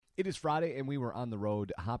It is Friday, and we were on the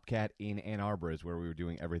road. Hopcat in Ann Arbor is where we were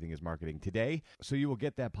doing Everything is Marketing today. So you will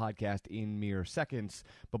get that podcast in mere seconds.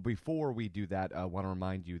 But before we do that, I want to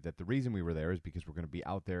remind you that the reason we were there is because we're going to be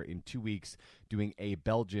out there in 2 weeks doing a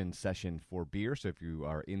Belgian session for beer. So if you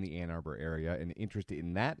are in the Ann Arbor area and interested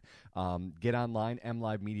in that, get online,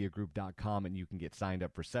 mlivemediagroup.com, and you can get signed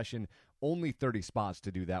up for session. Only 30 spots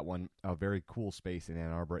to do that one. A very cool space in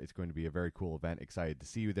Ann Arbor. It's going to be a very cool event. Excited to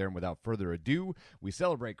see you there. And without further ado, we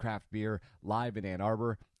celebrate craft beer live in Ann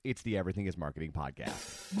Arbor. It's the Everything is Marketing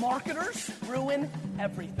podcast. Marketers ruin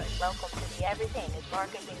everything. Welcome to the Everything is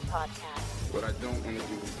Marketing podcast. What I don't want to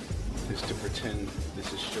do is to pretend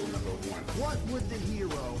this is show number one. What would the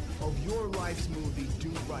hero of your life's movie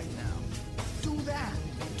do right now? Do that.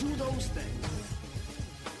 Do those things.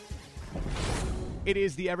 It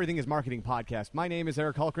is the Everything is Marketing podcast. My name is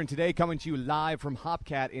Eric Hulkran. Today, coming to you live from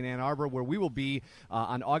Hopcat in Ann Arbor, where we will be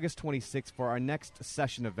on August 26th for our next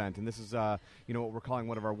session event. And this is, what we're calling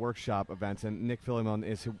one of our workshop events. And Nick Philemon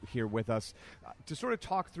is here with us to sort of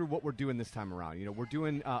talk through what we're doing this time around. You know, we're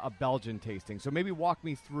doing a Belgian tasting. So maybe walk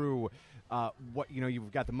me through what,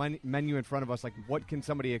 you've got the menu in front of us. Like, what can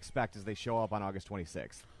somebody expect as they show up on August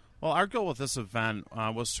 26th? Well, our goal with this event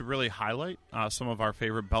was to really highlight some of our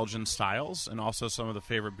favorite Belgian styles and also some of the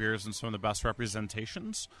favorite beers and some of the best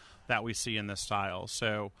representations that we see in this style.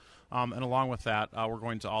 So, and along with that, we're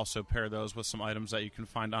going to also pair those with some items that you can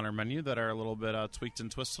find on our menu that are a little bit tweaked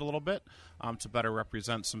and twisted a little bit to better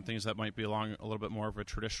represent some things that might be along a little bit more of a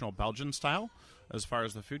traditional Belgian style as far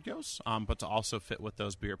as the food goes, but to also fit with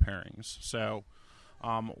those beer pairings. So,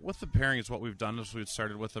 with the pairings, what we've done is we've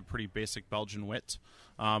started with a pretty basic Belgian wit,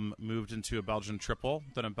 moved into a Belgian triple,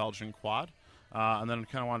 then a Belgian quad, and then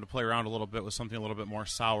kind of wanted to play around a little bit with something a little bit more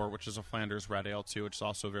sour, which is a Flanders Red Ale too, which is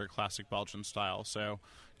also a very classic Belgian style. So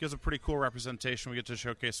it gives a pretty cool representation. We get to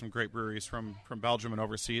showcase some great breweries from Belgium and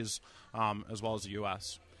overseas, as well as the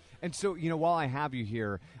U.S. And so, while I have you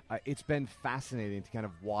here, it's been fascinating to kind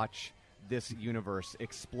of watch this universe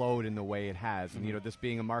explode in the way it has. And, this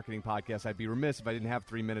being a marketing podcast, I'd be remiss if I didn't have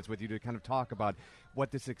 3 minutes with you to kind of talk about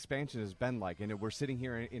what this expansion has been like. And we're sitting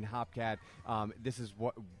here in Hopcat. This is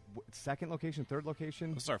what, second location, third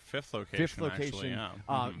location? This is our fifth location. Fifth location.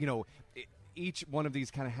 Actually, yeah. Each one of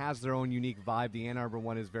these kind of has their own unique vibe. The Ann Arbor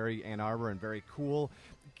one is very Ann Arbor and very cool.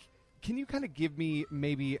 Can you kind of give me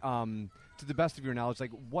maybe, to the best of your knowledge, like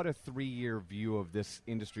what a 3-year view of this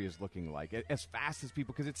industry is looking like as fast as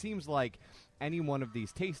people, because it seems like any one of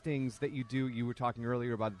these tastings that you do, you were talking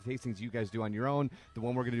earlier about the tastings you guys do on your own, the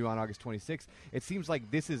one we're going to do on August 26th, it seems like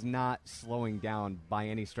this is not slowing down by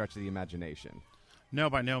any stretch of the imagination. No,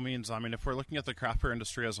 by no means. I mean, if we're looking at the craft beer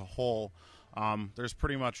industry as a whole, there's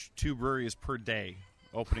pretty much 2 breweries per day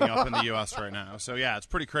opening up in the U.S. right now. So, yeah, it's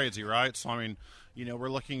pretty crazy, right? So, I mean, we're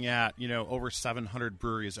looking at, over 700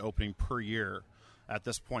 breweries opening per year at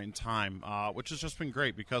this point in time, which has just been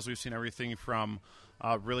great because we've seen everything from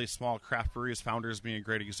really small craft breweries, Founders being a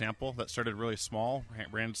great example, that started really small,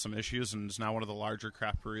 ran into some issues, and is now one of the larger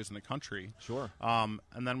craft breweries in the country. Sure.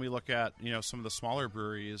 And then we look at, some of the smaller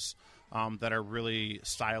breweries that are really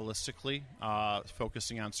stylistically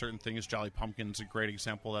focusing on certain things. Jolly Pumpkin's a great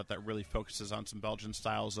example that really focuses on some Belgian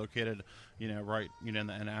styles located, right, in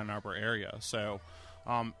the Ann Arbor area. So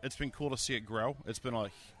it's been cool to see it grow. It's been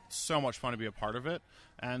so much fun to be a part of it.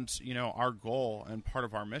 And, our goal and part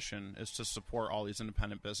of our mission is to support all these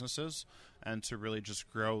independent businesses and to really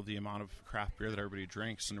just grow the amount of craft beer that everybody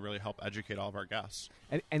drinks and really help educate all of our guests.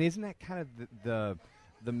 And isn't that kind of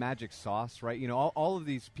the magic sauce, right? All of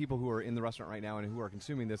these people who are in the restaurant right now and who are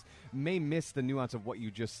consuming this may miss the nuance of what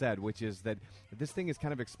you just said, which is that this thing is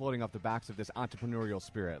kind of exploding off the backs of this entrepreneurial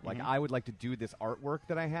spirit. Like, I would like to do this artwork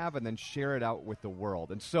that I have and then share it out with the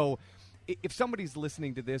world. And so if somebody's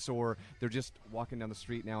listening to this or they're just walking down the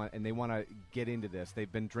street now and they want to get into this,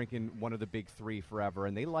 they've been drinking one of the big 3 forever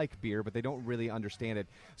and they like beer, but they don't really understand it.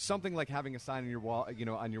 Something like having a sign on your wall,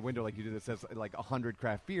 on your window like you do that says like 100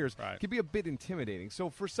 craft beers can be a bit intimidating.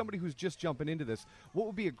 So for somebody who's just jumping into this, what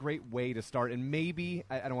would be a great way to start? And maybe,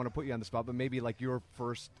 I don't want to put you on the spot, but maybe like your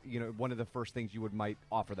first, one of the first things you might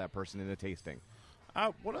offer that person in a tasting.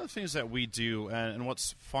 One of the things that we do, and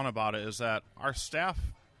what's fun about it, is that our staff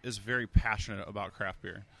is very passionate about craft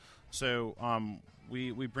beer. So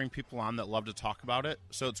we bring people on that love to talk about it.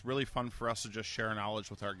 So it's really fun for us to just share knowledge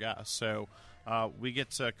with our guests. So we get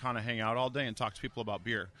to kind of hang out all day and talk to people about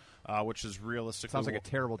beer, which is realistically... Sounds like a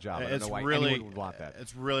terrible job. I don't know why anyone would want that.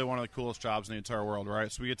 It's really one of the coolest jobs in the entire world,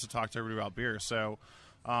 right? So we get to talk to everybody about beer. So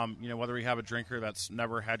whether we have a drinker that's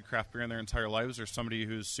never had craft beer in their entire lives or somebody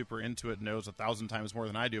who's super into it and knows 1,000 times more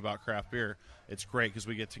than I do about craft beer, it's great because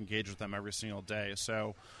we get to engage with them every single day.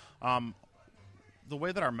 So the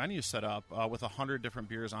way that our menu's set up, with 100 different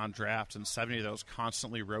beers on draft and 70 of those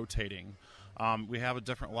constantly rotating, we have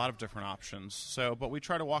a lot of different options. So, but we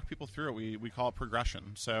try to walk people through it. We call it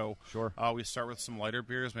progression. So, Sure. We start with some lighter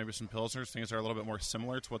beers, maybe some pilsners, things that are a little bit more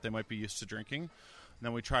similar to what they might be used to drinking. And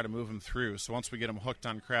then we try to move them through. So once we get them hooked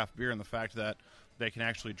on craft beer and the fact that they can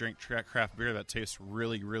actually drink craft beer that tastes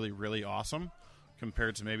really, really, really awesome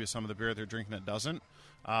compared to maybe some of the beer they're drinking that doesn't,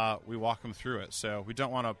 we walk them through it. So we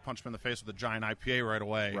don't want to punch them in the face with a giant IPA right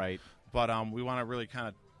away. Right. But we want to really kind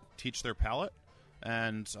of teach their palate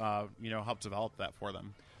and help develop that for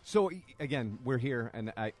them. So, again, we're here,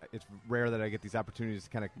 and it's rare that I get these opportunities to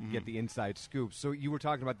kind of get the inside scoop. So you were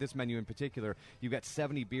talking about this menu in particular. You've got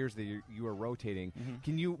 70 beers that you are rotating.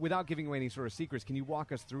 Can you, without giving away any sort of secrets, can you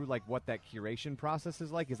walk us through like what that curation process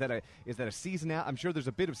is like? Is that a seasonal? I'm sure there's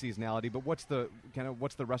a bit of seasonality, but what's the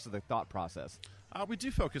rest of the thought process? We do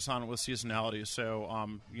focus on it with seasonality. So,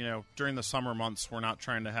 during the summer months, we're not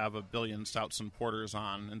trying to have a billion stouts and porters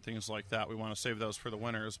on and things like that. We want to save those for the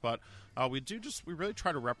winters. But we really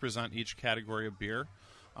try to represent each category of beer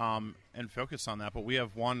and focus on that. But we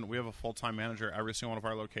have a full-time manager at every single one of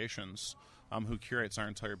our locations who curates our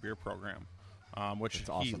entire beer program. Which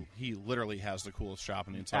awesome. he literally has the coolest shop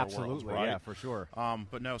in the entire world. Absolutely, right? Yeah, for sure.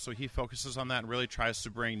 But no, so he focuses on that and really tries to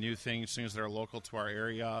bring new things that are local to our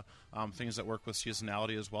area, things that work with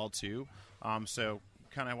seasonality as well too. So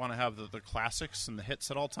kind of want to have the classics and the hits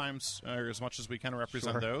at all times, or as much as we can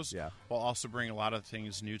represent those, while also bring a lot of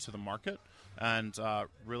things new to the market and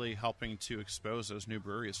really helping to expose those new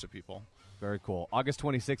breweries to people. Very cool. August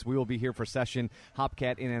 26th, we will be here for Session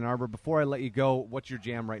Hopcat in Ann Arbor. Before I let you go, what's your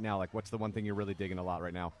jam right now? Like, what's the one thing you're really digging a lot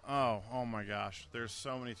right now? Oh my gosh. There's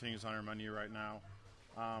so many things on our menu right now.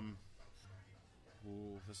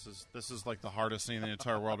 This is like the hardest thing in the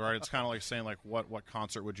entire world, right? It's kind of like saying, like, what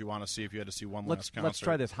concert would you want to see if you had to see one last concert? Let's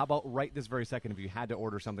try this. How about right this very second, if you had to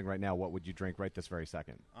order something right now, what would you drink right this very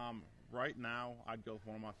second? Right now, I'd go with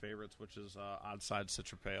one of my favorites, which is Odd Side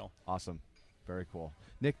Citra Pale. Awesome. Very cool.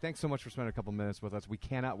 Nick, thanks so much for spending a couple minutes with us. We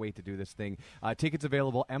cannot wait to do this thing. Tickets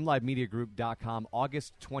available, mlivemediagroup.com.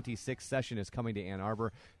 August 26th session is coming to Ann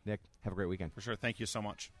Arbor. Nick, have a great weekend. For sure. Thank you so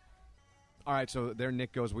much. All right, so there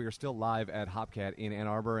Nick goes. We are still live at Hopcat in Ann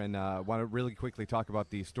Arbor, and want to really quickly talk about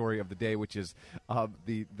the story of the day, which is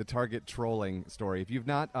the Target trolling story. If you've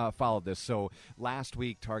not followed this, so last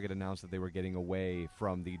week Target announced that they were getting away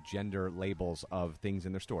from the gender labels of things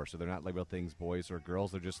in their store. So they're not labeling things boys or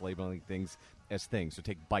girls. They're just labeling things as things. So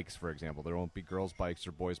take bikes, for example. There won't be girls' bikes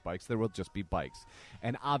or boys' bikes. There will just be bikes.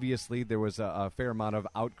 And obviously there was a fair amount of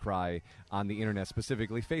outcry on the Internet,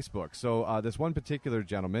 specifically Facebook. So this one particular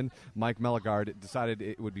gentleman, Mike Mellegard, decided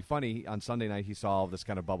it would be funny. On Sunday night, he saw all this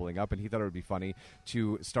kind of bubbling up, and he thought it would be funny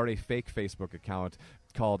to start a fake Facebook account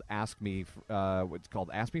called Ask Me. What's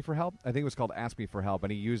called Ask Me for Help? I think it was called Ask Me for Help,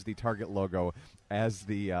 and he used the Target logo as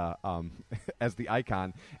the as the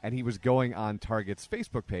icon, and he was going on Target's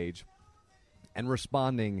Facebook page and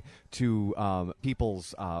responding to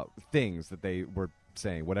people's things that they were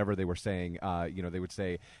saying, whatever they were saying. They would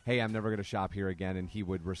say, hey, I'm never going to shop here again, and he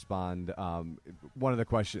would respond one of the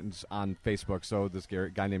questions on Facebook. So this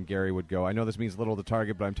guy named Gary would go, I know this means little to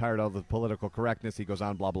Target, but I'm tired of the political correctness. He goes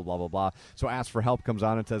on, blah, blah, blah, blah, blah. So Ask for Help comes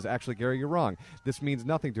on and says, actually, Gary, you're wrong. This means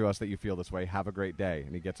nothing to us that you feel this way. Have a great day.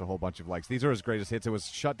 And he gets a whole bunch of likes. These are his greatest hits. It was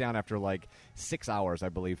shut down after like 6 hours, I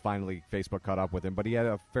believe. Finally, Facebook caught up with him, but he had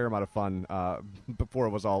a fair amount of fun before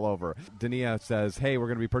it was all over. Dania says, hey, we're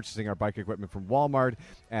going to be purchasing our bike equipment from Walmart.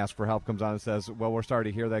 Ask for Help comes on and says, well, we're sorry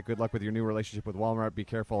to hear that. Good luck with your new relationship with Walmart. Be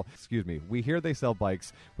careful. Excuse me. We hear they sell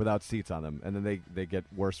bikes without seats on them. And then they get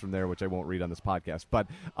worse from there, which I won't read on this podcast. But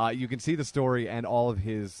you can see the story and all of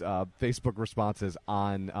his Facebook responses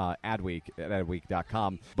on Adweek at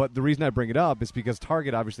adweek.com. But the reason I bring it up is because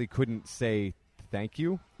Target obviously couldn't say thank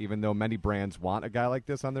you, even though many brands want a guy like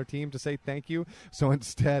this on their team to say thank you. So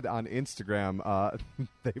instead, on Instagram,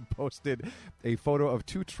 they posted a photo of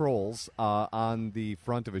two trolls on the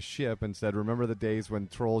front of a ship and said, remember the days when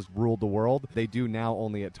trolls ruled the world? They do now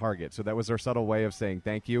only at Target. So that was their subtle way of saying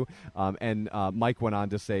thank you. And Mike went on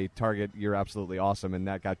to say, Target, you're absolutely awesome. And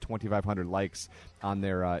that got 2,500 likes on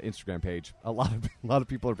their Instagram page. A lot of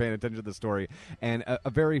people are paying attention to the story. And a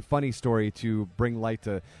very funny story to bring light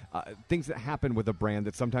to things that happen with a brand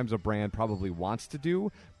that sometimes a brand probably wants to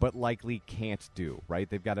do but likely can't do, right?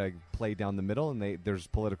 They've got to play down the middle, and there's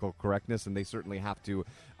political correctness, and they certainly have to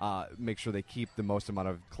make sure they keep the most amount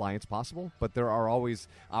of clients possible, but there are always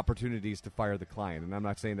opportunities to fire the client. And I'm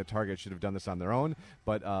not saying that Target should have done this on their own,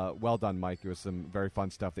 but well done, Mike. It was some very fun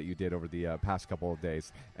stuff that you did over the past couple of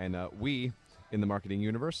days. And we, in the marketing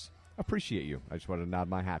universe, appreciate you. I just wanted to nod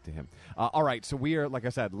my hat to him. All right, so we are, like I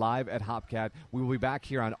said, live at Hopcat. We will be back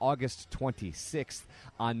here on August 26th.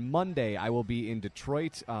 On Monday, I will be in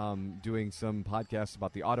Detroit doing some podcasts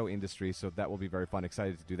about the auto industry, so that will be very fun.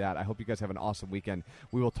 Excited to do that. I hope you guys have an awesome weekend.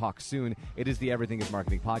 We will talk soon. It is the Everything is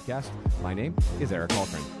Marketing podcast. My name is Eric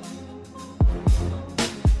Hultgren.